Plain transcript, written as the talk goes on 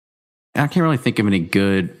I can't really think of any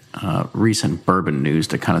good recent bourbon news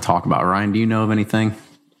to kind of talk about. Ryan, do you know of anything?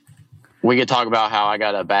 We could talk about how I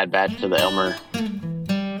got a bad batch to the Elmer.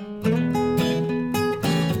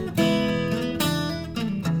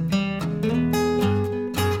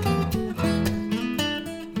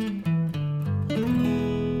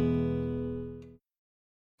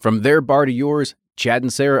 From their bar to yours, Chad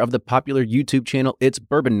and Sarah of the popular YouTube channel It's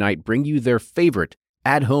Bourbon Night bring you their favorite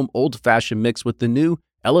at-home old-fashioned mix with the new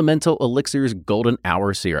Elemental Elixirs Golden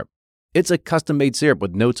Hour Syrup. It's a custom-made syrup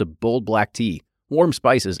with notes of bold black tea, warm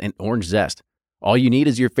spices, and orange zest. All you need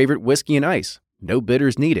is your favorite whiskey and ice. No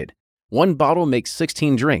bitters needed. One bottle makes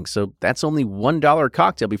 16 drinks, so that's only $1 a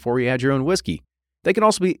cocktail before you add your own whiskey. They can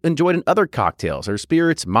also be enjoyed in other cocktails or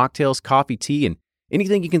spirits, mocktails, coffee, tea, and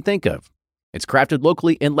anything you can think of. It's crafted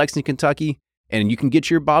locally in Lexington, Kentucky, and you can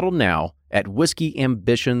get your bottle now at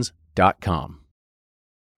whiskeyambitions.com.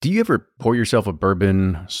 Do you ever pour yourself a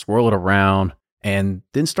bourbon, swirl it around, and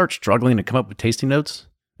then start struggling to come up with tasting notes?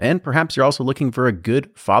 And perhaps you're also looking for a good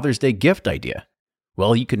Father's Day gift idea.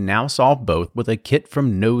 Well, you can now solve both with a kit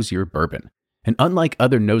from Knows Your Bourbon. And unlike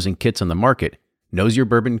other nosing kits on the market, Knows Your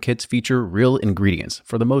Bourbon kits feature real ingredients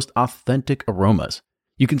for the most authentic aromas.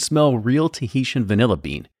 You can smell real Tahitian vanilla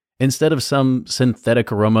bean instead of some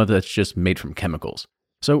synthetic aroma that's just made from chemicals.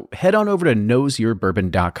 So head on over to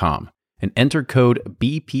knowsyourbourbon.com and enter code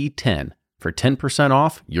BP10 for 10%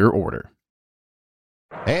 off your order.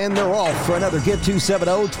 And they're off for another Get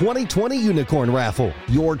 270 2020 Unicorn Raffle.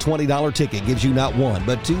 Your $20 ticket gives you not one,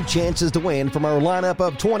 but two chances to win from our lineup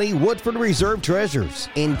of 20 Woodford Reserve treasures,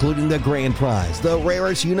 including the grand prize, the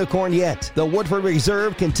rarest unicorn yet, the Woodford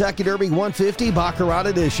Reserve Kentucky Derby 150 Baccarat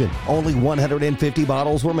Edition. Only 150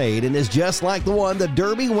 bottles were made and is just like the one the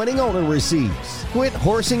Derby winning owner receives. Quit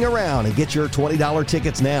horsing around and get your $20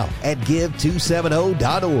 tickets now at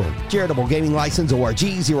give270.org. Charitable Gaming License ORG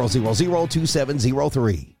 0002703.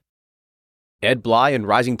 Ed Bly and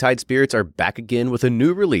Rising Tide Spirits are back again with a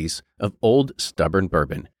new release of Old Stubborn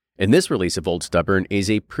Bourbon. And this release of Old Stubborn is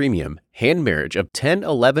a premium hand marriage of 10,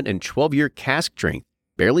 11, and 12-year cask strength,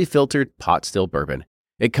 barely filtered pot still bourbon.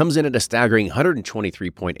 It comes in at a staggering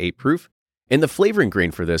 123.8 proof. And the flavoring grain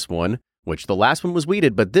for this one, which the last one was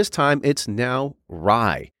wheated, but this time it's now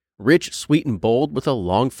rye. Rich, sweet, and bold with a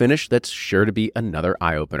long finish that's sure to be another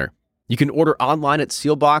eye-opener. You can order online at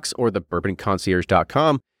Sealbox or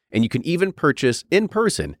thebourbonconcierge.com, and you can even purchase in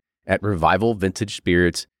person at Revival Vintage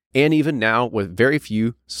Spirits, and even now with very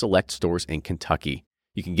few select stores in Kentucky.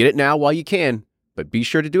 You can get it now while you can, but be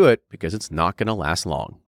sure to do it because it's not going to last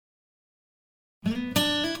long.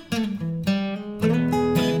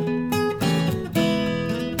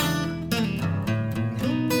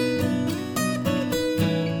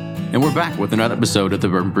 And we're back with another episode of the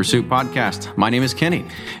Bourbon Pursuit Podcast. My name is Kenny,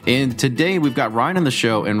 and today we've got Ryan on the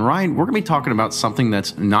show. And Ryan, we're going to be talking about something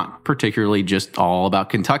that's not particularly just all about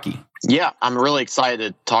Kentucky. Yeah, I'm really excited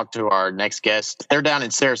to talk to our next guest. They're down in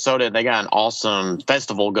Sarasota. They got an awesome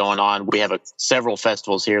festival going on. We have several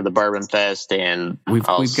festivals here, the Bourbon Fest, and we've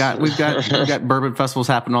got bourbon festivals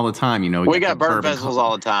happen all the time. You know, we got bourbon festivals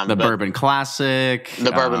all the time. The Bourbon Classic,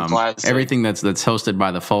 everything that's hosted by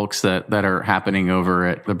the folks that are happening over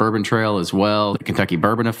at the Bourbon Trail as well, the Kentucky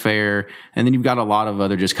Bourbon Affair, and then you've got a lot of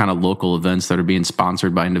other just kind of local events that are being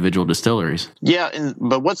sponsored by individual distilleries. Yeah,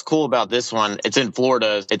 but what's cool about this one? It's in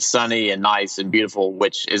Florida. It's sunny and nice and beautiful,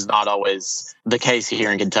 which is not always the case here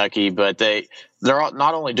in Kentucky. But they're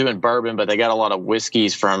not only doing bourbon, but they got a lot of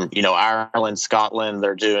whiskeys from Ireland, Scotland.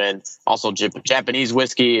 They're doing also Japanese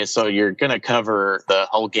whiskey, so you're going to cover the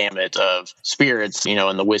whole gamut of spirits, in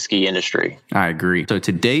the whiskey industry. I agree. So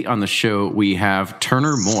today on the show we have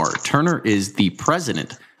Turner Moore. Turner is the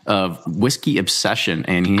president of Whiskey Obsession,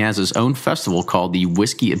 and he has his own festival called the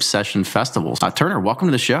Whiskey Obsession Festival. Turner, welcome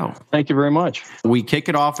to the show. Thank you very much. We kick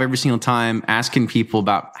it off every single time asking people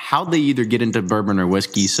about how they either get into bourbon or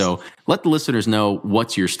whiskey, so let the listeners know,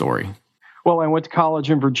 what's your story? Well, I went to college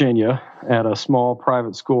in Virginia at a small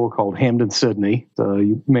private school called Hampden-Sydney.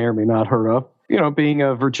 You may or may not heard of. Being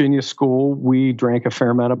a Virginia school, we drank a fair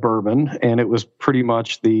amount of bourbon, and it was pretty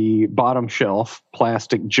much the bottom shelf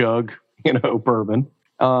plastic jug, bourbon.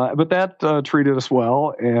 But that treated us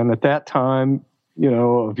well. And at that time,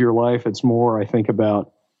 of your life, it's more, I think,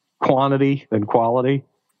 about quantity than quality.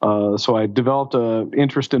 So I developed an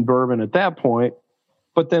interest in bourbon at that point.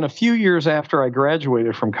 But then a few years after I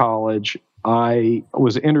graduated from college, I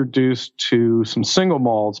was introduced to some single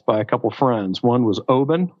malts by a couple friends. One was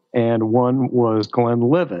Oban and one was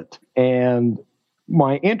Glenlivet. And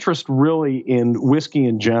my interest really in whiskey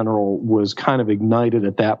in general was kind of ignited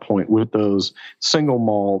at that point with those single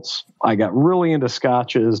malts. I got really into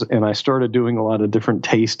scotches, and I started doing a lot of different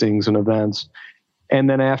tastings and events. And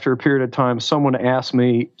then after a period of time, someone asked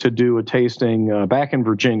me to do a tasting back in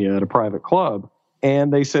Virginia at a private club.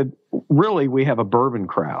 And they said, really, we have a bourbon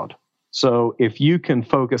crowd. So if you can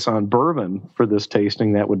focus on bourbon for this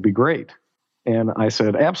tasting, that would be great. And I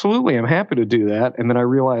said, absolutely, I'm happy to do that. And then I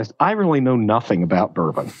realized I really know nothing about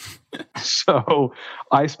bourbon. So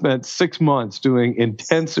I spent 6 months doing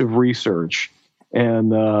intensive research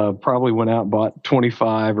and probably went out and bought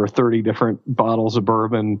 25 or 30 different bottles of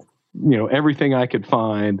bourbon, everything I could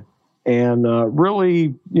find. And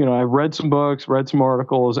really, I read some books, read some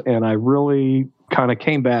articles, and I really kind of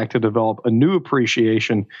came back to develop a new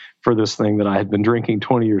appreciation for this thing that I had been drinking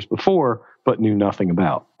 20 years before, but knew nothing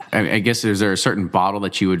about. I guess, is there a certain bottle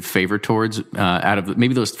that you would favor towards out of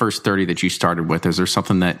maybe those first 30 that you started with? Is there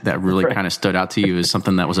something that really kind of stood out to you as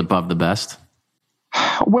something that was above the best?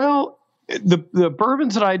 Well, the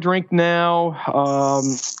bourbons that I drink now,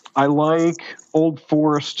 I like Old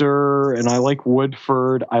Forester and I like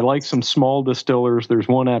Woodford. I like some small distillers. There's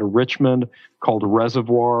one out of Richmond called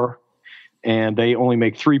Reservoir, and they only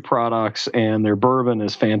make 3 products, and their bourbon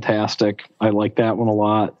is fantastic. I like that one a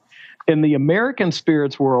lot. In the American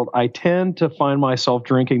spirits world, I tend to find myself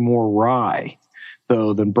drinking more rye,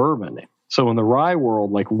 though, than bourbon. So in the rye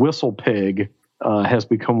world, like Whistle Pig has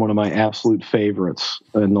become one of my absolute favorites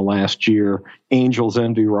in the last year. Angel's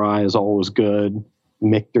Envy rye is always good.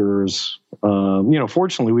 Michter's.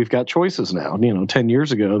 Fortunately, we've got choices now. 10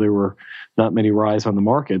 years ago, there were not many ryes on the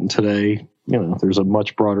market, and today, there's a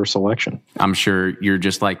much broader selection. I'm sure you're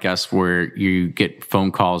just like us, where you get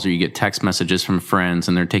phone calls or you get text messages from friends,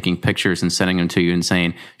 and they're taking pictures and sending them to you and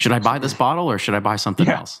saying, should I buy this bottle or should I buy something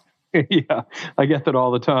else? Yeah, I get that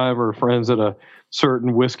all the time. Or friends at a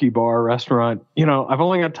certain whiskey bar, restaurant, I've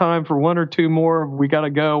only got time for 1 or 2 more. We got to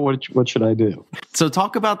go. What should I do? So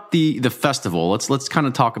talk about the festival. Let's kind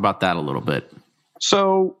of talk about that a little bit.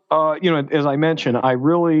 So, as I mentioned, I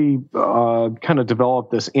really kind of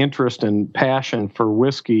developed this interest and passion for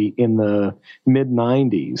whiskey in the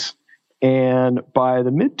mid-'90s. And by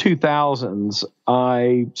the mid-2000s,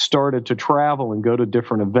 I started to travel and go to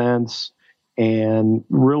different events and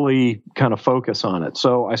really kind of focus on it.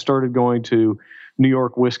 So I started going to New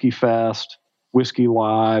York Whiskey Fest, Whiskey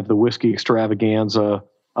Live, the Whiskey Extravaganza,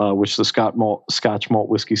 which the Scotch Malt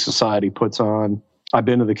Whiskey Society puts on. I've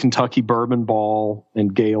been to the Kentucky Bourbon Ball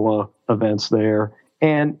and Gala events there.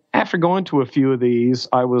 And after going to a few of these,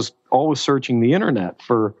 I was always searching the internet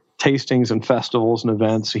for tastings and festivals and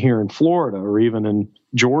events here in Florida or even in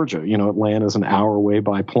Georgia. Atlanta's an hour away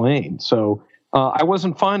by plane. So I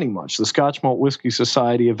wasn't finding much. The Scotch Malt Whiskey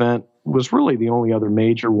Society event was really the only other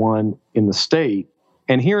major one in the state.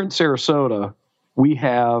 And here in Sarasota, we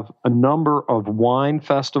have a number of wine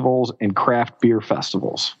festivals and craft beer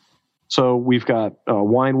festivals. So we've got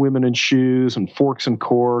Wine, Women, and Shoes and Forks and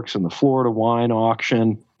Corks and the Florida Wine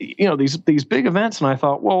Auction, these big events. And I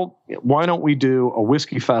thought, well, why don't we do a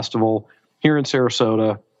whiskey festival here in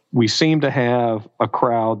Sarasota? We seem to have a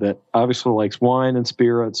crowd that obviously likes wine and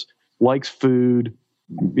spirits, likes food.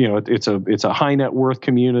 It's a high net worth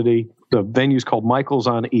community. The venue's called Michael's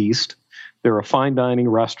on East. They're a fine dining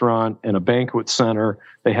restaurant and a banquet center.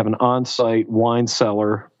 They have an on-site wine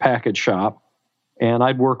cellar package shop. And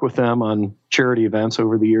I'd work with them on charity events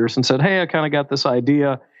over the years and said, hey, I kind of got this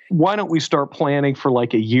idea. Why don't we start planning for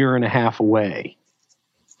like a year and a half away?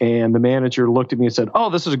 And the manager looked at me and said,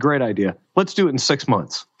 oh, this is a great idea. Let's do it in 6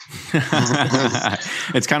 months.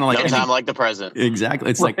 It's kind of like no time like the present.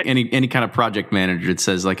 Exactly. It's right. Like any kind of project manager. It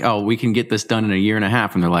says like, oh, we can get this done in a year and a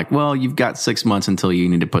half. And they're like, well, you've got 6 months until you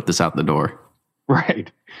need to put this out the door.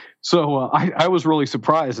 Right. So I was really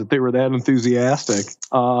surprised that they were that enthusiastic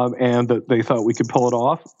and that they thought we could pull it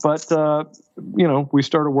off. But, we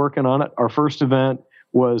started working on it. Our first event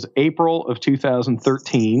was April of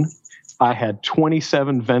 2013. I had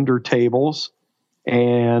 27 vendor tables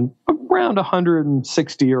and around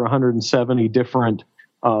 160 or 170 different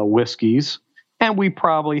whiskeys. And we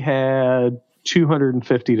probably had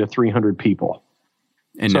 250 to 300 people.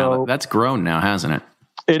 And now that's grown now, hasn't it?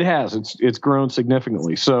 It has. It's grown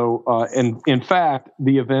significantly. So, and in fact,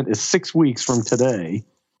 the event is 6 weeks from today.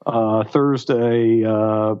 Thursday,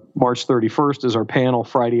 March 31st is our panel.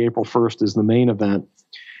 Friday, April 1st is the main event.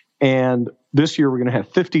 And this year we're going to have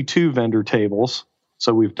 52 vendor tables.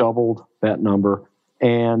 So we've doubled that number.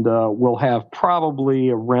 And we'll have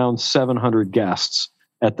probably around 700 guests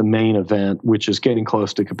at the main event, which is getting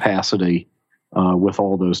close to capacity with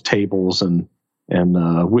all those tables and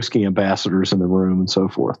whiskey ambassadors in the room and so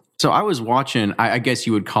forth. So I was watching, I guess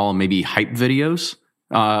you would call them maybe hype videos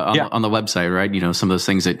on the website, right? You know, some of those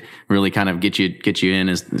things that really kind of get you in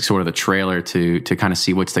as sort of the trailer to kind of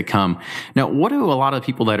see what's to come. Now, what do a lot of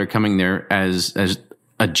people that are coming there as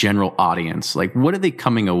a general audience, like what are they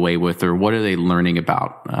coming away with, or what are they learning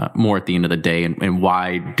about more at the end of the day, and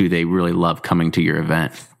why do they really love coming to your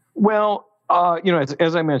event? Well,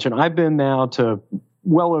 as I mentioned, I've been now to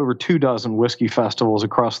well over 24 whiskey festivals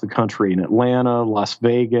across the country in Atlanta, Las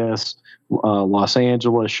Vegas, Los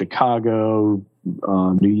Angeles, Chicago,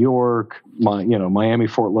 New York, Miami,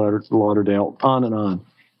 Fort Lauderdale, on and on.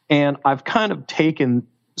 And I've kind of taken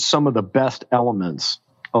some of the best elements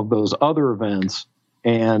of those other events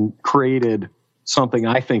and created something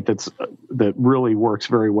I think that really works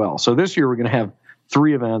very well. So this year we're going to have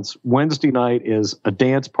 3 events. Wednesday night is a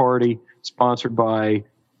dance party sponsored by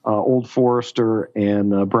Old Forester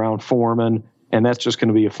and Brown-Forman, and that's just going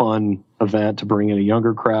to be a fun event to bring in a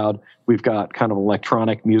younger crowd. We've got kind of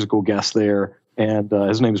electronic musical guest there, and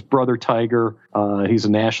his name is Brother Tiger. He's a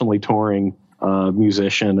nationally touring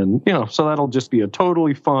musician, and so that'll just be a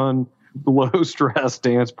totally fun, low-stress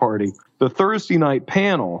dance party. The Thursday night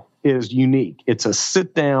panel is unique. It's a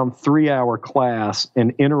sit-down 3-hour class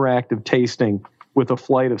and interactive tasting with a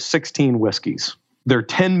flight of 16 whiskeys. They're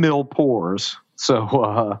 10 mil pours,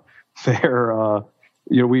 so they're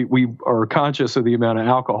we are conscious of the amount of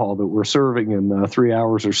alcohol that we're serving in 3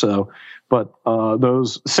 hours or so. But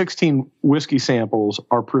those 16 whiskey samples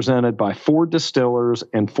are presented by 4 distillers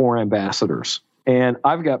and 4 ambassadors. And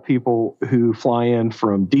I've got people who fly in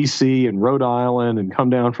from D.C. and Rhode Island and come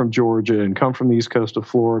down from Georgia and come from the east coast of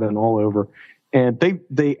Florida and all over. And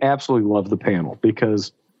they absolutely love the panel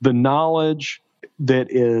because the knowledge that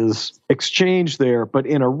is exchanged there, but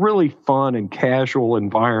in a really fun and casual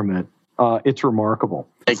environment, it's remarkable.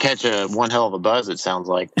 They catch one hell of a buzz, it sounds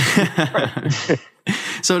like.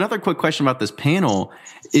 So another quick question about this panel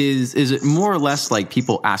is it more or less like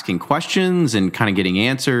people asking questions and kind of getting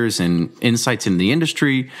answers and insights in the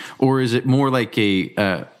industry, or is it more like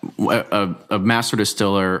a master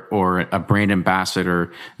distiller or a brand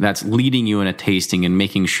ambassador that's leading you in a tasting and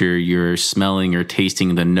making sure you're smelling or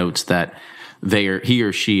tasting the notes that he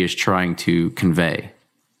or she is trying to convey?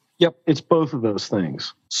 Yep, it's both of those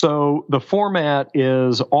things. So the format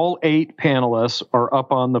is all 8 panelists are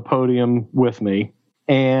up on the podium with me,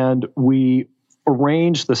 and we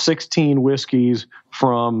arrange the 16 whiskeys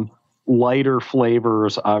from lighter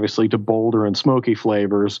flavors, obviously, to bolder and smoky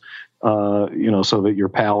flavors, so that your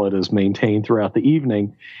palate is maintained throughout the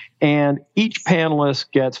evening. And each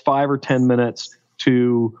panelist gets 5 or 10 minutes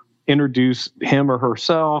to introduce him or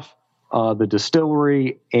herself, the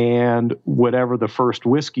distillery, and whatever the first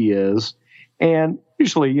whiskey is. And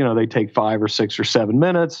usually, they take 5 or 6 or 7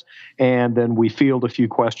 minutes, and then we field a few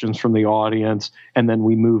questions from the audience, and then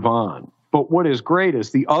we move on. But what is great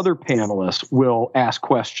is the other panelists will ask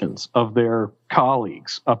questions of their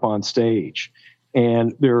colleagues up on stage.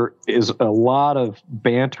 And there is a lot of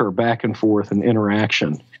banter back and forth and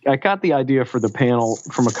interaction. I got the idea for the panel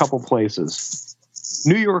from a couple places.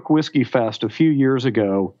 New York Whiskey Fest a few years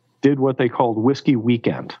ago did what they called Whiskey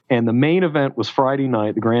Weekend. And the main event was Friday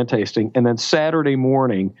night, the grand tasting. And then Saturday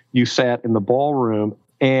morning, you sat in the ballroom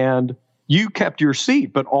and you kept your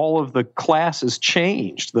seat, but all of the classes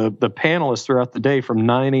changed. The panelists throughout the day from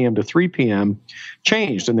 9 a.m. to 3 p.m.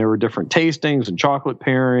 changed. And there were different tastings and chocolate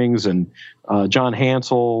pairings, and John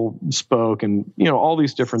Hansel spoke, and, all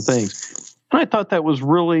these different things. And I thought that was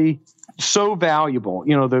really so valuable.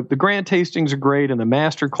 The grand tastings are great, and the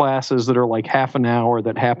master classes that are like half an hour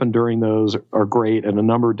that happen during those are great at a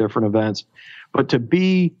number of different events. But to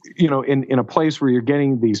be, in a place where you're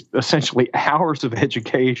getting these essentially hours of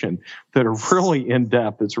education that are really in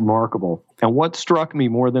depth, it's remarkable. And what struck me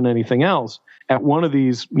more than anything else, at one of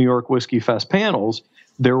these New York Whiskey Fest panels,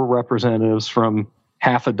 there were representatives from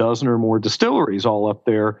half a dozen or more distilleries all up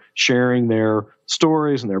there sharing their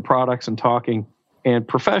stories and their products and talking. And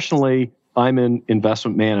professionally, I'm in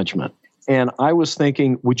investment management. And I was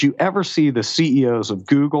thinking, would you ever see the CEOs of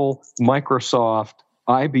Google, Microsoft,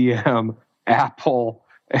 IBM, Apple,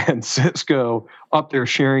 and Cisco up there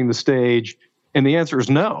sharing the stage? And the answer is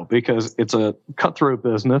no, because it's a cutthroat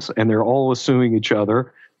business and they're always suing each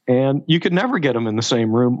other. And you could never get them in the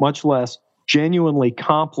same room, much less genuinely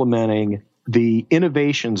complimenting the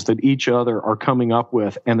innovations that each other are coming up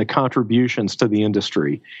with and the contributions to the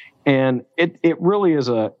industry. And it really is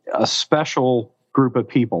a special group of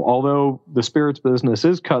people. Although the spirits business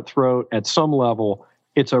is cutthroat at some level,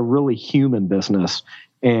 it's a really human business.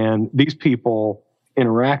 And these people,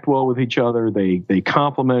 interact well with each other. They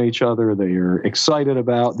complement each other. They are excited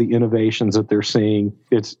about the innovations that they're seeing.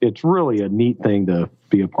 It's really a neat thing to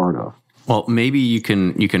be a part of. Well, maybe you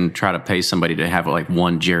can try to pay somebody to have like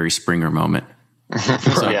one Jerry Springer moment.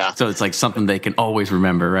 So it's like something they can always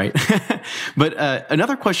remember, right? But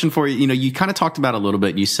another question for you, you kind of talked about a little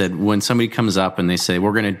bit. You said when somebody comes up and they say,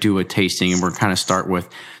 we're going to do a tasting and we're kind of start with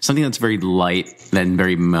something that's very light, then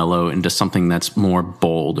very mellow into something that's more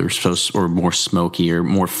bold or more smoky or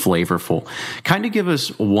more flavorful. Kind of give us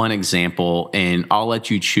one example, and I'll let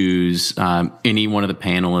you choose any one of the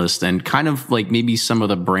panelists and kind of like maybe some of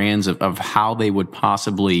the brands of how they would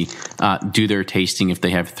possibly do their tasting if they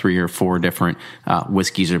have 3 or 4 different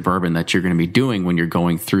whiskeys or bourbon that you're going to be doing when you're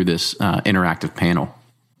going through this interactive panel.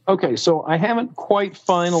 Okay, so I haven't quite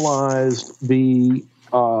finalized the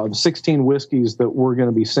 16 whiskeys that we're going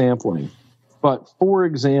to be sampling. But for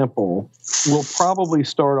example, we'll probably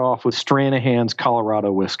start off with Stranahan's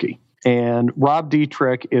Colorado whiskey. And Rob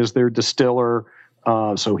Dietrich is their distiller.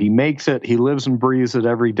 So he makes it. He lives and breathes it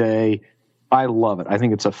every day. I love it. I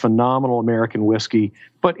think it's a phenomenal American whiskey,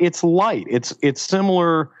 but it's light. It's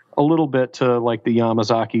similar a little bit to like the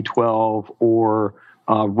Yamazaki 12 or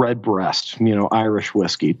Redbreast, Irish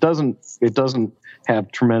whiskey. It doesn't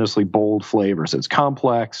have tremendously bold flavors. It's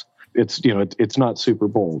complex. It's not super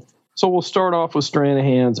bold. So we'll start off with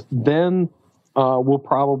Stranahan's. Then we'll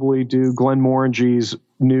probably do Glenmorangie's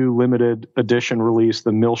new limited edition release,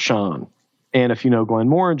 the Milchan. And if you know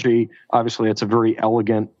Glenmorangie, obviously it's a very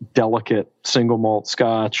elegant, delicate single malt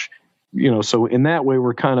Scotch. So in that way,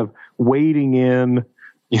 we're kind of wading in,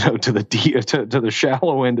 to the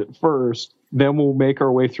shallow end at first. Then we'll make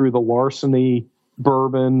our way through the Larceny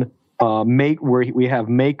bourbon, where we have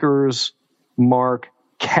Maker's Mark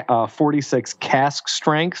 46 cask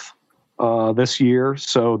strength this year.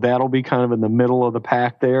 So that'll be kind of in the middle of the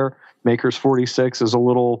pack there. Maker's 46 is a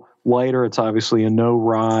little lighter. It's obviously a no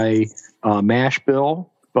rye mash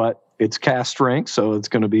bill, but it's cask strength, so it's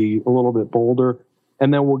going to be a little bit bolder.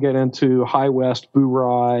 And then we'll get into High West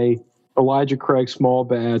Bourye, Elijah Craig Small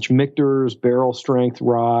Batch, Michter's Barrel Strength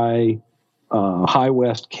Rye, High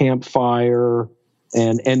West Campfire,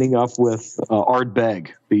 and ending up with Ardbeg.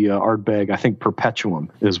 The Ardbeg, I think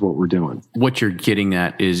Perpetuum is what we're doing. What you're getting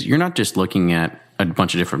at is you're not just looking at a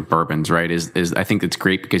bunch of different bourbons, right? Is I think it's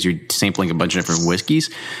great because you're sampling a bunch of different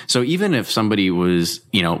whiskeys. So even if somebody was,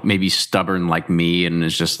 maybe stubborn like me and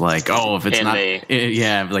is just like, oh, if it's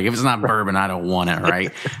if it's not bourbon, I don't want it,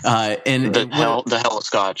 right? And the hell of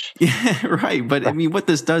Scotch. Yeah, right. But I mean, what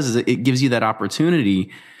this does is it gives you that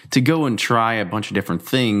opportunity to go and try a bunch of different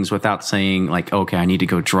things without saying like, okay, I need to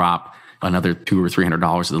go drop another $200 or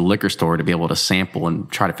 $300 at the liquor store to be able to sample and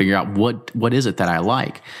try to figure out what is it that I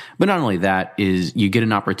like. But not only that is you get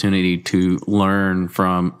an opportunity to learn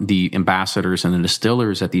from the ambassadors and the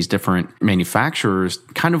distillers at these different manufacturers,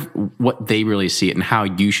 kind of what they really see it and how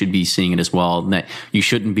you should be seeing it as well. And that you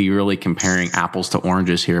shouldn't be really comparing apples to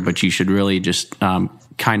oranges here, but you should really just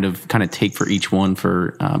kind of take for each one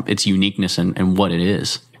for its uniqueness and what it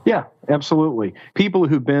is. Yeah, absolutely. People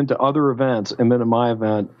who've been to other events and been to my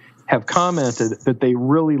event have commented that they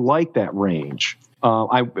really like that range.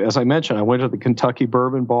 As I mentioned, I went to the Kentucky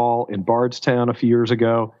Bourbon Ball in Bardstown a few years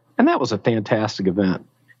ago, and that was a fantastic event.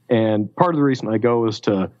 And part of the reason I go is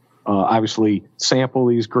to obviously sample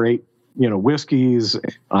these great, whiskeys.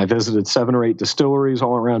 I visited 7 or 8 distilleries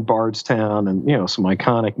all around Bardstown and, some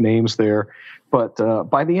iconic names there. But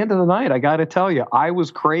by the end of the night, I got to tell you, I was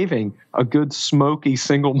craving a good smoky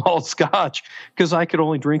single malt Scotch because I could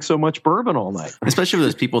only drink so much bourbon all night. Especially for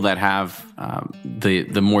those people that have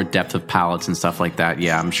the more depth of palates and stuff like that.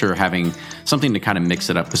 Yeah, I'm sure having something to kind of mix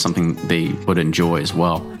it up is something they would enjoy as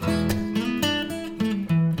well.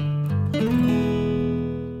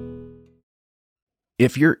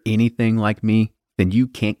 If you're anything like me, then you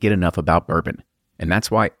can't get enough about bourbon. And that's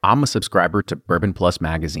why I'm a subscriber to Bourbon Plus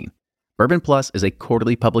magazine. Bourbon Plus is a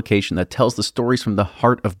quarterly publication that tells the stories from the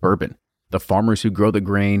heart of bourbon, the farmers who grow the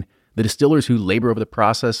grain, the distillers who labor over the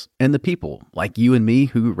process, and the people like you and me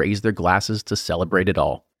who raise their glasses to celebrate it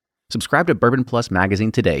all. Subscribe to Bourbon Plus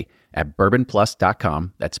magazine today at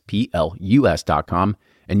bourbonplus.com, that's PLUS.com,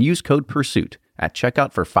 and use code PURSUIT at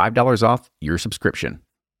checkout for $5 off your subscription.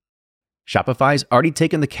 Shopify's already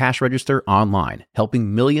taken the cash register online,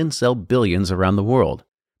 helping millions sell billions around the world.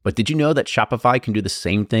 But did you know that Shopify can do the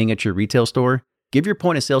same thing at your retail store? Give your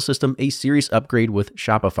point-of-sale system a serious upgrade with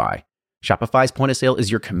Shopify. Shopify's point-of-sale is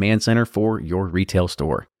your command center for your retail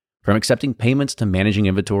store. From accepting payments to managing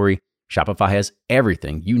inventory, Shopify has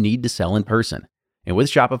everything you need to sell in person. And with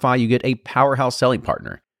Shopify, you get a powerhouse selling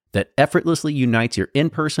partner that effortlessly unites your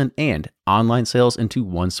in-person and online sales into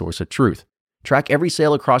one source of truth. Track every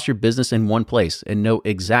sale across your business in one place and know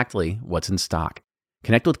exactly what's in stock.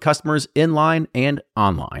 Connect with customers in-line and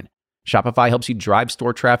online. Shopify helps you drive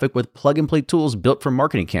store traffic with plug-and-play tools built for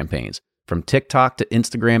marketing campaigns, from TikTok to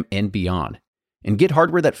Instagram and beyond. And get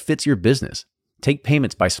hardware that fits your business. Take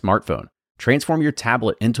payments by smartphone. Transform your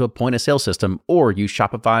tablet into a point-of-sale system or use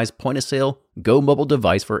Shopify's point-of-sale Go mobile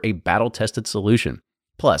device for a battle-tested solution.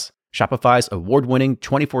 Plus, Shopify's award-winning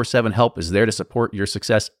 24/7 help is there to support your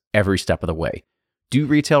success every step of the way. Do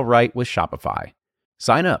retail right with Shopify.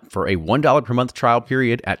 Sign up for a $1 per month trial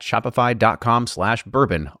period at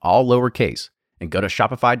shopify.com/bourbon, all lowercase, and go to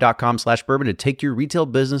shopify.com/bourbon to take your retail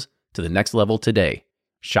business to the next level today.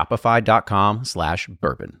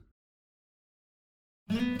 Shopify.com/bourbon.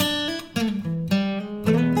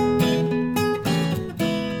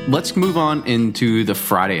 Let's move on into the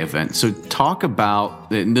Friday event. So talk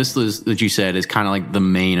about, and this is, that you said is kind of like the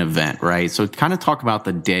main event, right? So kind of talk about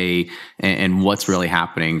the day and what's really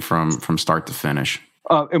happening from start to finish.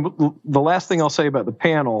 And the last thing I'll say about the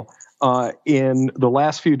panel, in the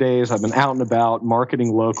last few days, I've been out and about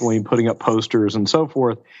marketing locally and putting up posters and so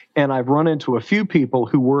forth. And I've run into a few people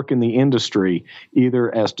who work in the industry,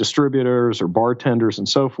 either as distributors or bartenders and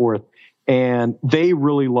so forth. And they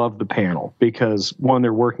really love the panel because, one,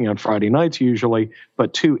 they're working on Friday nights usually,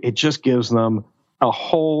 but two, it just gives them a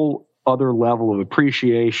whole other level of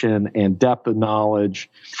appreciation and depth of knowledge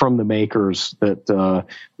from the makers that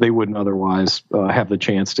they wouldn't otherwise have the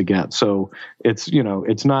chance to get. So it's,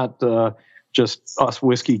 it's not just us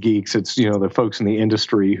whiskey geeks. It's, the folks in the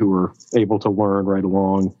industry who are able to learn right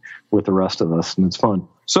along with the rest of us, and it's fun.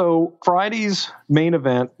 So Friday's main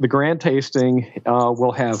event, the grand tasting,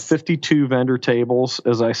 will have 52 vendor tables,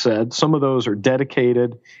 as I said. Some of those are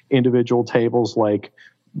dedicated individual tables, like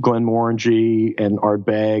Glenmorangie and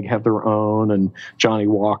Ardbeg have their own, and Johnny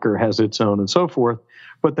Walker has its own, and so forth.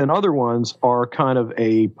 But then other ones are kind of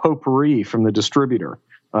a potpourri from the distributor.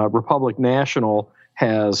 Republic National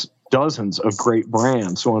has dozens of great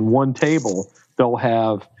brands. So on one table, they'll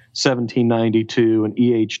have 1792 and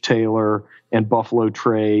E.H. Taylor and Buffalo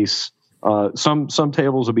Trace. Some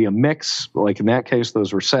tables will be a mix. Like in that case,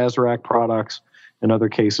 those were Sazerac products. In other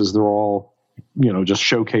cases, they're all, just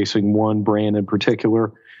showcasing one brand in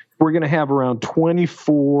particular. We're going to have around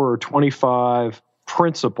 24 or 25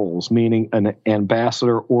 principals, meaning an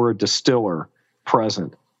ambassador or a distiller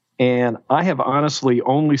present. And I have honestly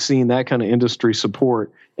only seen that kind of industry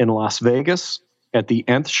support in Las Vegas at the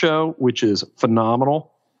Nth Show, which is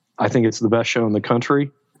phenomenal. I think it's the best show in the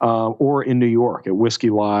country. Or in New York at Whiskey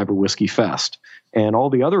Live or Whiskey Fest. And all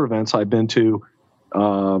the other events I've been to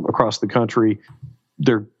across the country,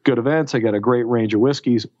 they're good events. I got a great range of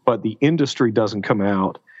whiskeys, but the industry doesn't come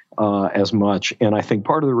out as much. And I think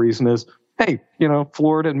part of the reason is, hey,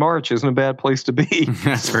 Florida in March isn't a bad place to be.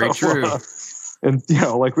 That's very true. And,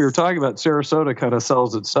 like we were talking about, Sarasota kind of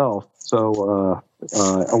sells itself. So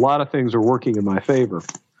a lot of things are working in my favor.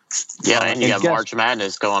 Yeah, and you got March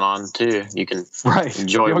Madness going on, too. You can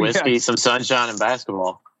enjoy whiskey, some sunshine, and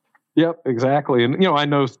basketball. Yep, exactly. And, I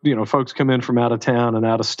know, folks come in from out of town and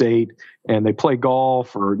out of state, and they play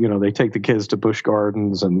golf or, they take the kids to Busch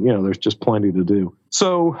Gardens, and, there's just plenty to do.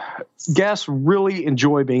 So guests really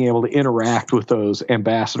enjoy being able to interact with those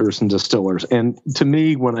ambassadors and distillers. And to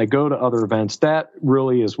me, when I go to other events, that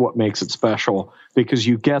really is what makes it special, because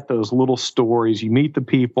you get those little stories, you meet the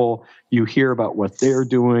people, you hear about what they're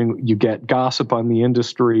doing, you get gossip on the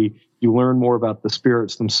industry, you learn more about the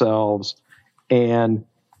spirits themselves. And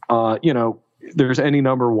there's any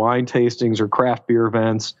number of wine tastings or craft beer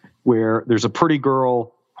events where there's a pretty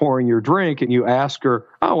girl pouring your drink and you ask her,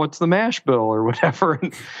 oh, what's the mash bill or whatever,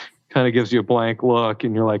 and kind of gives you a blank look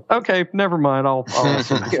and you're like, okay, never mind, I'll ask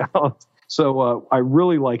somebody else. So I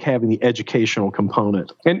really like having the educational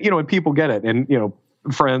component. And, when people get it and,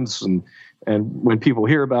 friends and when people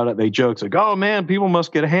hear about it, they joke, it's like, oh man, people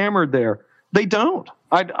must get hammered there. They don't.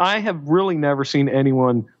 I have really never seen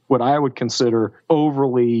anyone what I would consider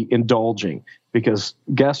overly indulging, because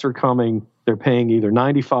guests are coming, they're paying either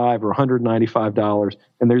 $95 or $195,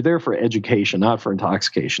 and they're there for education, not for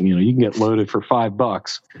intoxication. You can get loaded for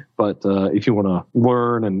 $5, but if you want to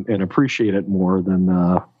learn and appreciate it more, then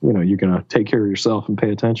you're going to take care of yourself and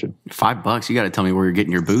pay attention. $5, you got to tell me where you're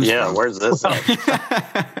getting your booze from. Yeah, where's this?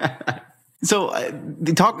 So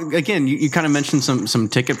talk again, you kind of mentioned some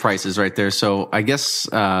ticket prices right there. So I guess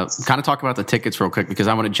kind of talk about the tickets real quick, because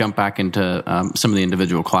I want to jump back into some of the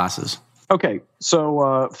individual classes. Okay,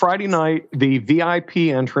 so Friday night, the VIP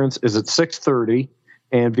entrance is at 6:30,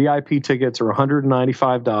 and VIP tickets are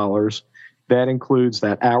 $195. That includes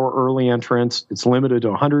that hour early entrance. It's limited to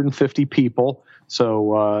 150 people,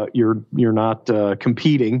 so you're not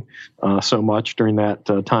competing so much during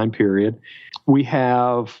that time period. We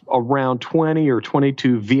have around 20 or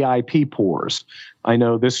 22 VIP pours. I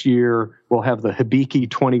know this year we'll have the Hibiki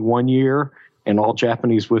 21 year, and all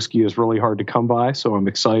Japanese whiskey is really hard to come by, so I'm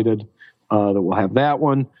excited that we'll have that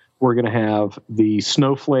one. We're going to have the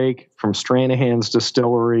Snowflake from Stranahan's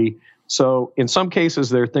Distillery. So in some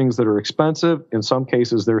cases, there are things that are expensive. In some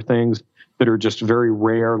cases, there are things that are just very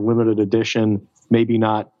rare, limited edition, maybe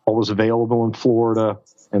not always available in Florida,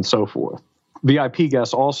 and so forth. VIP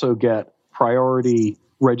guests also get priority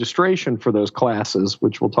registration for those classes,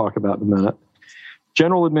 which we'll talk about in a minute.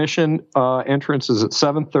 General admission entrance is at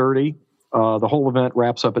 7:30. The whole event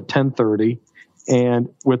wraps up at 10:30. And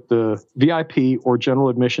with the VIP or general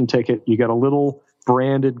admission ticket, you get a little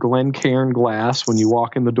branded Glencairn glass when you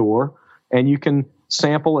walk in the door, and you can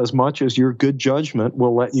sample as much as your good judgment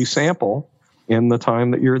will let you sample in the time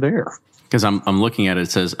that you're there. Because I'm looking at it,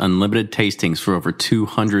 it says unlimited tastings for over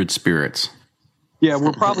 200 spirits. Yeah,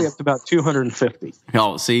 we're probably up to about 250.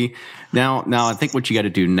 Oh, see, now I think what you got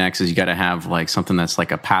to do next is you got to have like something that's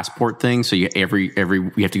like a passport thing. So you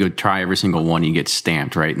have to go try every single one. You get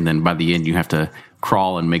stamped, right? And then by the end, you have to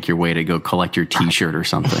crawl and make your way to go collect your T-shirt or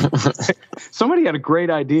something. Somebody had a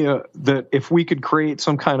great idea that if we could create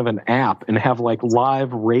some kind of an app and have like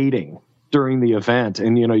live rating during the event,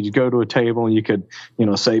 and you go to a table and you could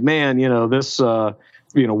say, man, this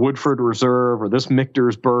Woodford Reserve or this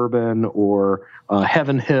Michter's bourbon or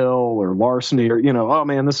Heaven Hill or Larceny or, oh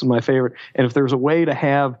man, this is my favorite. And if there's a way to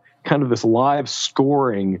have kind of this live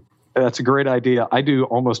scoring, that's a great idea. I do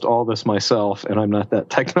almost all this myself, and I'm not that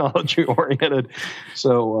technology oriented.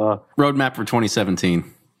 So roadmap for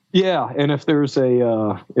 2017. Yeah, and if there's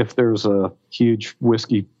a huge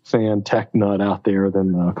whiskey fan tech nut out there,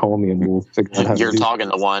 then call me and we'll figure out how You're talking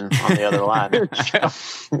to one on the other line.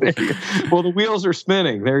 Well, the wheels are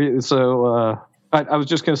spinning there. So I was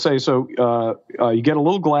just going to say, so you get a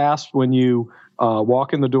little glass when you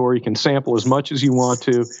walk in the door. You can sample as much as you want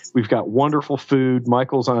to. We've got wonderful food.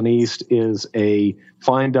 Michael's on East is a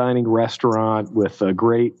fine dining restaurant with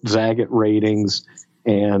great Zagat ratings.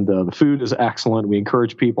 And the food is excellent. We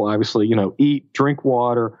encourage people, obviously, eat, drink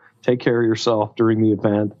water, take care of yourself during the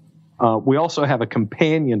event. We also have a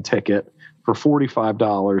companion ticket for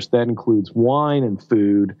 $45. That includes wine and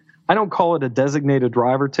food. I don't call it a designated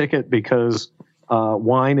driver ticket because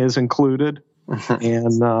wine is included.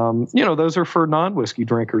 And, those are for non-whiskey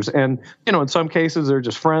drinkers. And, in some cases, they're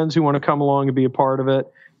just friends who want to come along and be a part of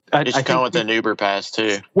it. You should come with an Uber pass,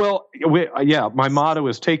 too. Well, my motto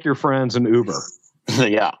is take your friends and Uber.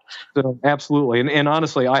 Yeah. So, absolutely. And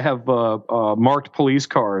honestly, I have marked police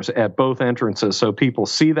cars at both entrances. So people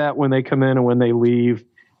see that when they come in and when they leave.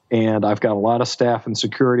 And I've got a lot of staff and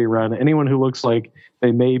security around. Anyone who looks like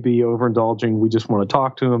they may be overindulging, we just want to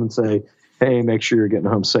talk to them and say, hey, make sure you're getting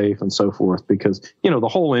home safe and so forth. Because, the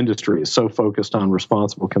whole industry is so focused on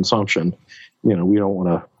responsible consumption. We don't want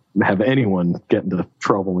to have anyone get into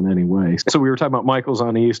trouble in any way. So we were talking about Michael's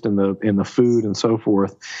on East and the food and so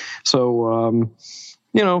forth. So,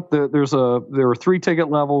 there are 3 ticket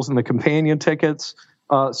levels in the companion tickets.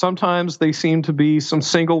 Sometimes they seem to be some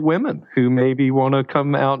single women who maybe want to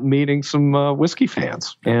come out meeting some whiskey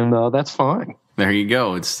fans, and that's fine. There you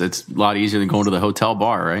go. It's a lot easier than going to the hotel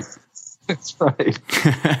bar, right? That's right.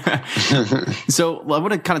 So I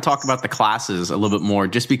want to kind of talk about the classes a little bit more,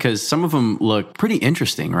 just because some of them look pretty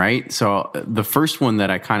interesting, right? So the first one that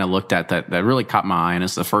I kind of looked at that really caught my eye, and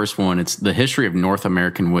it's the first one. It's the history of North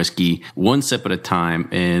American whiskey, one sip at a time,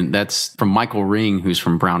 and that's from Michael Ring, who's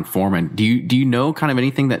from Brown-Forman. Do you know kind of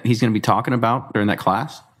anything that he's going to be talking about during that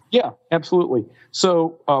class? Yeah, absolutely.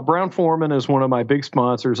 So Brown-Forman is one of my big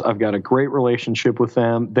sponsors. I've got a great relationship with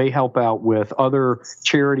them. They help out with other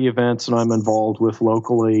charity events that I'm involved with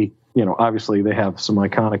locally. Obviously they have some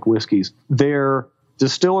iconic whiskeys. Their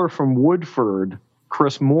distiller from Woodford,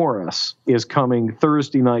 Chris Morris, is coming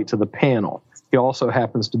Thursday night to the panel. He also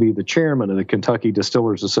happens to be the chairman of the Kentucky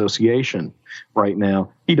Distillers Association right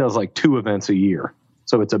now. He does like 2 events a year.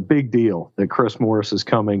 So it's a big deal that Chris Morris is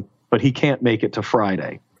coming, but he can't make it to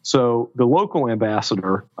Friday. So the local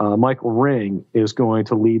ambassador, Michael Ring, is going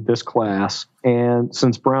to lead this class. And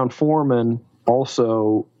since Brown-Forman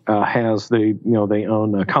also has they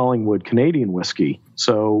own Collingwood Canadian whiskey.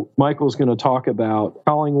 So Michael's going to talk about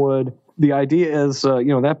Collingwood. The idea is,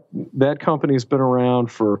 that company's been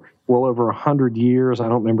around for well over 100 years. I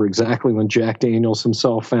don't remember exactly when Jack Daniels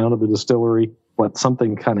himself founded the distillery, but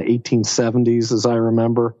something kind of 1870s, as I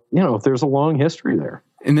remember. There's a long history there.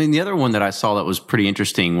 And then the other one that I saw that was pretty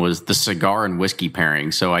interesting was the cigar and whiskey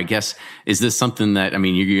pairing. So I guess, is this something that, I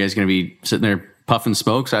mean, you guys going to be sitting there puffing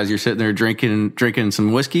smokes as you're sitting there drinking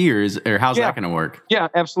some whiskey, or how's that going to work? Yeah,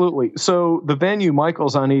 absolutely. So the venue,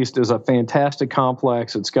 Michael's on East, is a fantastic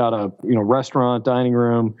complex. It's got a restaurant, dining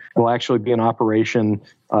room. Will actually be in operation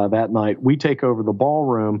that night. We take over the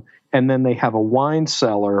ballroom, and then they have a wine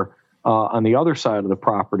cellar on the other side of the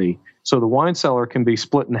property. So the wine cellar can be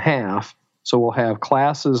split in half. So we'll have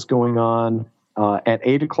classes going on at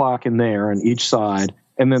 8 o'clock in there on each side.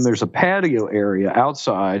 And then there's a patio area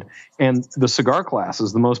outside. And the cigar class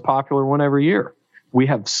is the most popular one every year. We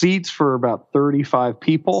have seats for about 35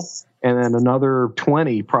 people, and then another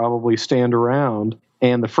 20 probably stand around.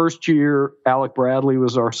 And the first year, Alec Bradley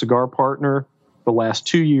was our cigar partner. The last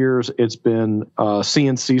 2 years, it's been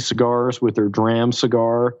CNC Cigars with their Dram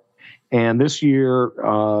cigar. And this year,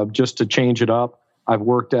 just to change it up, I've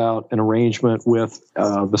worked out an arrangement with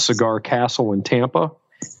the Cigar Castle in Tampa,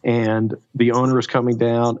 and the owner is coming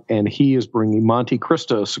down, and he is bringing Monte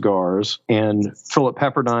Cristo cigars, and Philip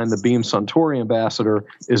Pepperdine, the Beam Suntory ambassador,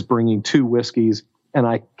 is bringing 2 whiskeys. And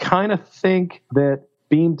I kind of think that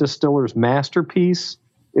Beam Distiller's Masterpiece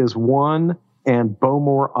is one, and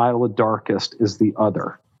Bowmore Isla Darkest is the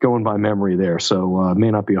other. Going by memory there, so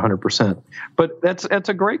may not be 100%. But that's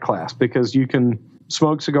a great class because you can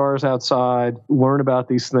smoke cigars outside, learn about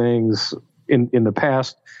these things. In the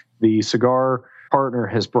past, the cigar partner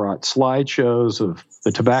has brought slideshows of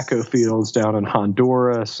the tobacco fields down in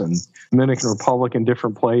Honduras and Dominican Republic and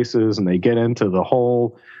different places, and they get into the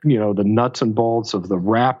whole, the nuts and bolts of the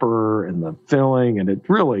wrapper and the filling, and it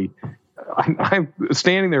really... I'm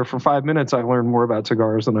standing there for 5 minutes. I learned more about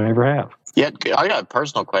cigars than I ever have. Yeah, I got a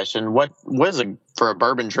personal question. What is for a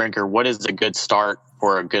bourbon drinker? What is a good start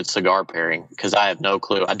for a good cigar pairing? Because I have no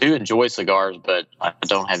clue. I do enjoy cigars, but I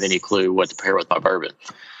don't have any clue what to pair with my bourbon.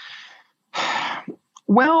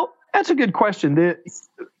 Well, that's a good question.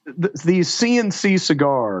 These CNC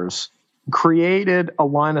cigars created a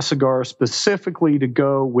line of cigars specifically to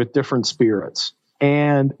go with different spirits.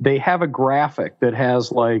 And they have a graphic that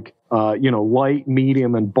has light,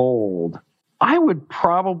 medium, and bold. I would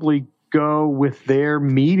probably go with their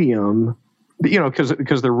medium,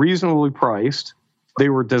 because they're reasonably priced. They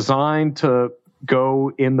were designed to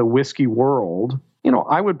go in the whiskey world.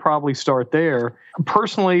 I would probably start there.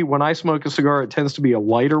 Personally, when I smoke a cigar, it tends to be a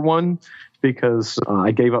lighter one because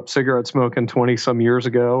I gave up cigarette smoking 20 some years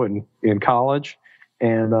ago in college.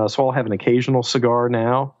 And so I'll have an occasional cigar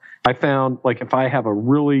now. I found if I have a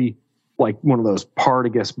really one of those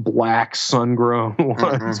Partagas black sun-grown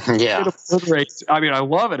ones, yeah. It obliterates. I mean, I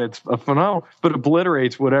love it. It's a phenomenal, but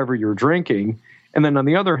obliterates whatever you're drinking. And then on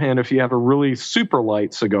the other hand, if you have a really super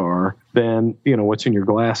light cigar, then, what's in your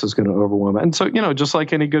glass is going to overwhelm it. And so, just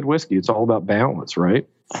like any good whiskey, it's all about balance, right?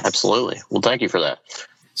 Absolutely. Well, thank you for that.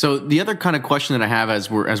 So the other kind of question that I have as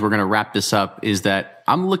we're going to wrap this up is that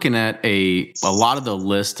I'm looking at a lot of the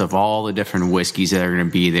list of all the different whiskeys that are going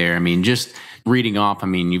to be there. I mean, just reading off,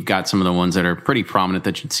 you've got some of the ones that are pretty prominent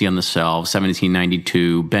that you'd see on the shelf: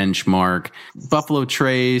 1792, Benchmark, Buffalo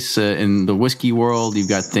Trace. In the whiskey world, you've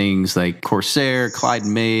got things like Corsair, Clyde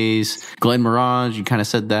Mays, Glen Mirage. You kind of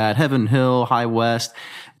said that. Heaven Hill, High West.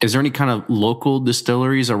 Is there any kind of local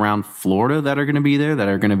distilleries around Florida that are going to be there that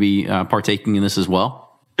are going to be partaking in this as well?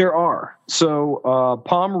 There are. So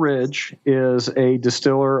Palm Ridge is a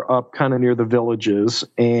distiller up kind of near the Villages,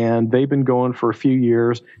 and they've been going for a few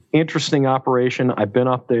years. Interesting operation. I've been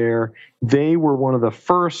up there. They were one of the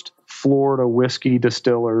first Florida whiskey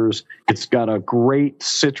distillers. It's got a great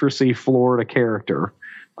citrusy Florida character.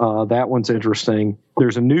 That one's interesting.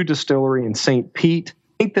 There's a new distillery in St. Pete.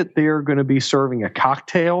 I think that they're going to be serving a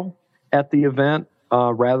cocktail at the event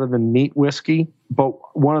rather than neat whiskey. But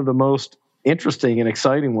one of the most interesting and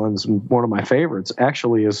exciting ones, and one of my favorites,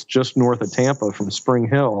 actually is just north of Tampa from Spring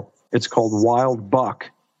Hill. It's called Wild Buck,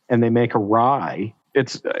 and they make a rye.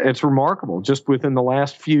 It's remarkable. Just within the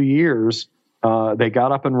last few years, they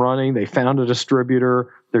got up and running. They found a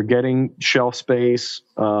distributor. They're getting shelf space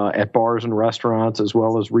at bars and restaurants as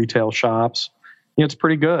well as retail shops. It's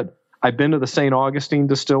pretty good. I've been to the St. Augustine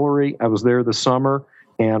distillery. I was there this summer,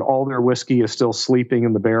 and all their whiskey is still sleeping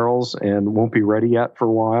in the barrels and won't be ready yet for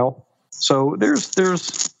a while. So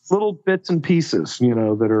there's little bits and pieces,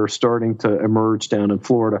 that are starting to emerge down in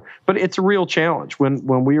Florida. But it's a real challenge.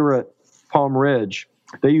 When we were at Palm Ridge,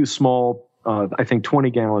 they use small,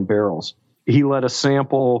 20-gallon barrels. He let us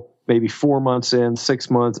sample maybe 4 months in, 6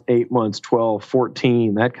 months, 8 months, 12,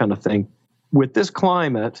 14, that kind of thing. With this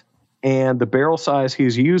climate and the barrel size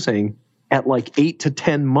he's using at 8 to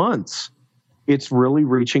 10 months, it's really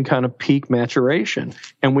reaching kind of peak maturation.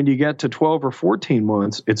 And when you get to 12 or 14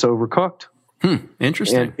 months, it's overcooked.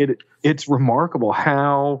 Interesting. And it's remarkable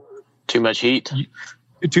how too much heat.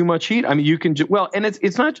 Too much heat. I mean, you can and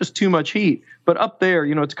it's not just too much heat, but up there,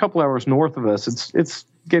 it's a couple hours north of us. It's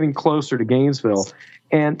getting closer to Gainesville,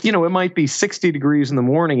 and it might be 60 degrees in the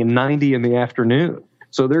morning and 90 in the afternoon.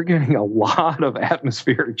 So they're getting a lot of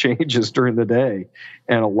atmospheric changes during the day,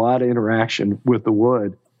 and a lot of interaction with the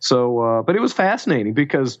wood. So, but it was fascinating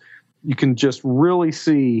because you can just really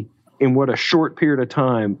see in what a short period of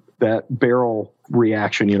time that barrel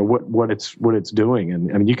reaction, what it's doing,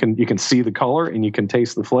 and I mean you can see the color and you can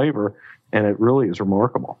taste the flavor, and it really is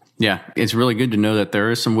remarkable. Yeah, it's really good to know that there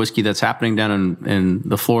is some whiskey that's happening down in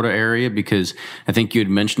the Florida area, because I think you had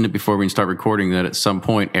mentioned it before we start recording that at some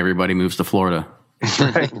point everybody moves to Florida.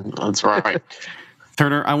 Right. That's right.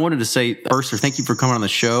 Turner, I wanted to say first, thank you for coming on the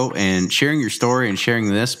show and sharing your story and sharing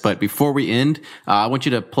this. But before we end, I want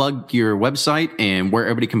you to plug your website and where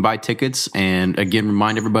everybody can buy tickets. And again,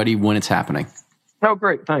 remind everybody when it's happening. Oh,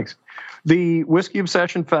 great. Thanks. The Whiskey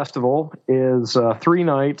Obsession Festival is 3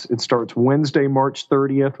 nights. It starts Wednesday, March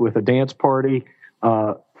 30th with a dance party.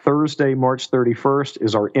 Thursday, March 31st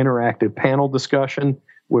is our interactive panel discussion,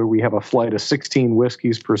 where we have a flight of 16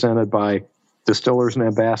 whiskeys presented by distillers and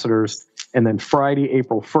ambassadors. And then Friday,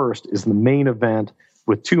 April 1st is the main event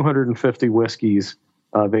with 250 whiskeys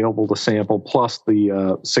available to sample, plus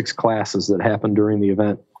the 6 classes that happen during the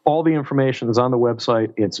event. All the information is on the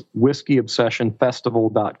website. It's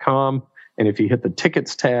whiskeyobsessionfestival.com. And if you hit the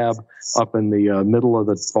tickets tab up in the middle of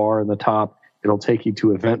the bar in the top, it'll take you to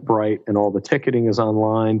Eventbrite, and all the ticketing is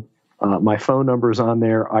online. My phone number is on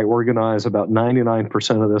there. I organize about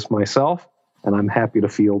 99% of this myself, and I'm happy to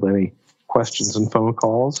field any questions and phone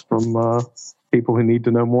calls from people who need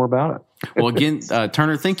to know more about it. Well, again,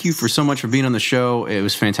 Turner, thank you for so much for being on the show. It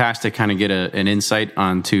was fantastic kind of get an insight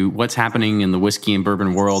onto what's happening in the whiskey and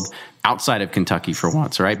bourbon world outside of Kentucky for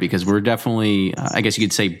once, right? Because we're definitely, I guess you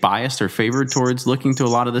could say, biased or favored towards looking to a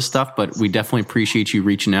lot of this stuff, but we definitely appreciate you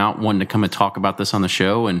reaching out, wanting to come and talk about this on the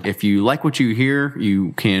show. And if you like what you hear,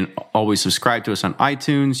 you can always subscribe to us on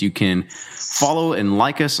iTunes. You can follow and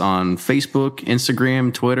like us on Facebook,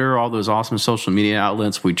 Instagram, Twitter, all those awesome social media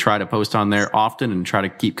outlets. We try to post on there often and try to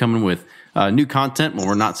keep coming with new content when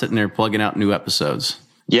we're not sitting there plugging out new episodes.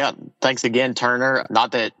 Yeah. Thanks again, Turner.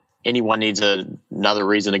 Not that anyone needs another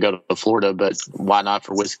reason to go to Florida, but why not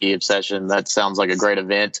for Whiskey Obsession? That sounds like a great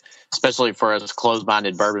event, especially for us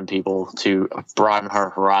closed-minded bourbon people to broaden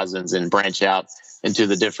our horizons and branch out into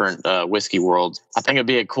the different whiskey worlds. I think it'd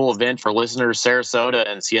be a cool event for listeners. Sarasota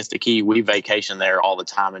and Siesta Key, we vacation there all the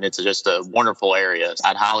time, and it's just a wonderful area.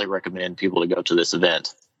 I'd highly recommend people to go to this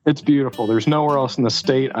event. It's beautiful. There's nowhere else in the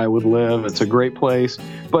state I would live. It's a great place.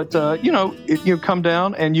 But, you come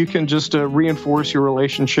down and you can just reinforce your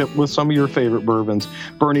relationship with some of your favorite bourbons.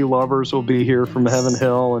 Bernie Lovers will be here from Heaven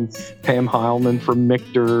Hill, and Pam Heilman from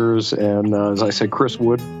Michter's, and as I said, Chris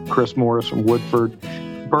Morris from Woodford.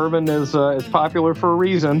 Bourbon is popular for a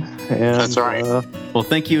reason. And, that's right. Well,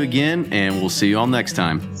 thank you again, and we'll see you all next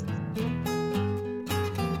time.